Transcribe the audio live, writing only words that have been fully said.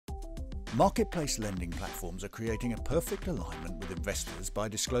Marketplace lending platforms are creating a perfect alignment with investors by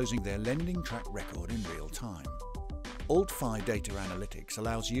disclosing their lending track record in real time. AltFi Data Analytics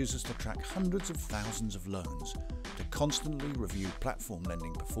allows users to track hundreds of thousands of loans, to constantly review platform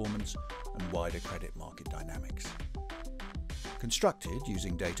lending performance and wider credit market dynamics. Constructed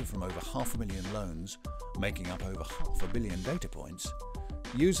using data from over 500,000 loans, making up over 500 million data points,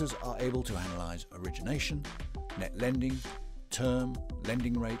 users are able to analyse origination, net lending, term,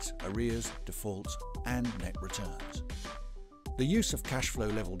 lending rates, arrears, defaults, and net returns. The use of cash flow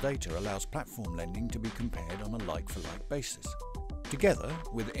level data allows platform lending to be compared on a like-for-like basis. Together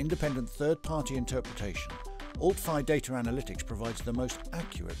with independent third-party interpretation, AltFi Data Analytics provides the most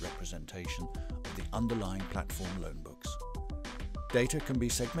accurate representation of the underlying platform loan books. Data can be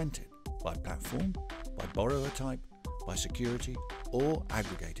segmented by platform, by borrower type, by security, or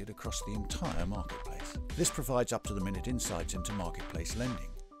aggregated across the entire marketplace. This provides up-to-the-minute insights into marketplace lending,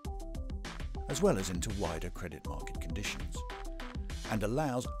 as well as into wider credit market conditions, and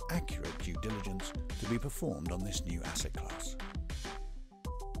allows accurate due diligence to be performed on this new asset class.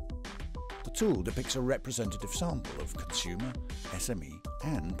 The tool depicts a representative sample of consumer, SME,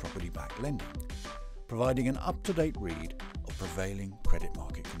 and property-backed lending, providing an up-to-date read of prevailing credit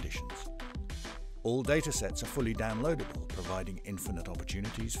market conditions. All datasets are fully downloadable, providing infinite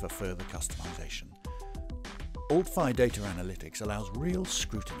opportunities for further customization. AltFi Data Analytics allows real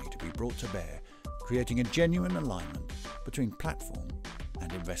scrutiny to be brought to bear, creating a genuine alignment between platform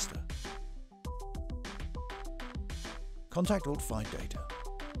and investor. Contact AltFi Data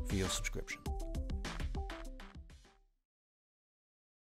for your subscription.